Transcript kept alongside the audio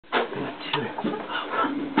When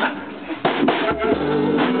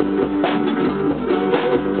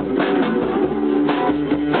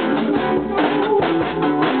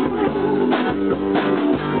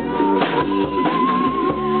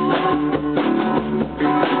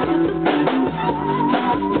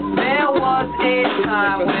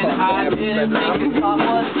I didn't think the top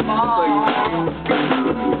was small,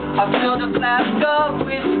 I filled a flask of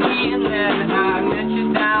whiskey and then I met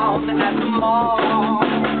you down at the mall.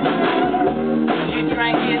 You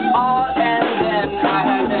drank it all and then I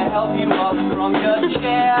had to help you up from your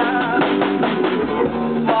chair.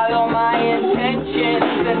 Follow my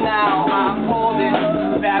intentions and now I'm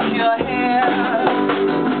holding back your hair.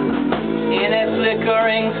 In a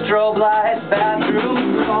flickering strobe light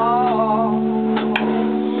bathroom stall.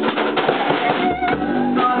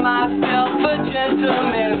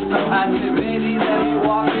 Gentlemen, I said, baby, let me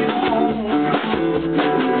walk you home.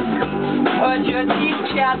 Heard your teeth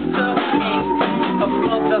chatter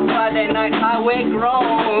above the Friday night highway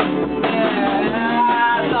groan. Yeah,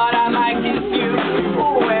 I thought I might kiss you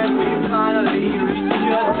when we finally reached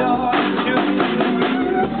your door.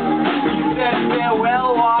 You said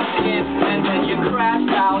farewell, walked in, and then you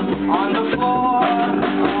crashed out on the floor.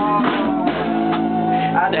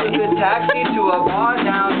 I took a taxi to a bar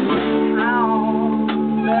downtown.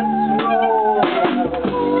 Let's roll.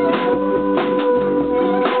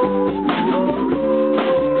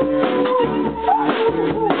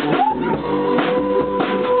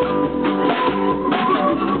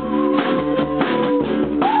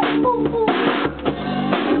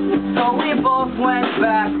 So we both went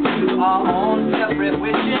back to our own separate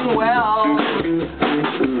wishing wells.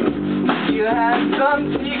 You had some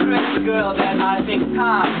secrets, girl, that I think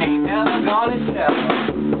time ain't ever gonna tell.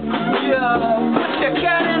 Yeah, put your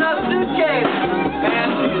cat in a suitcase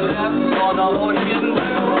and she left on the ocean.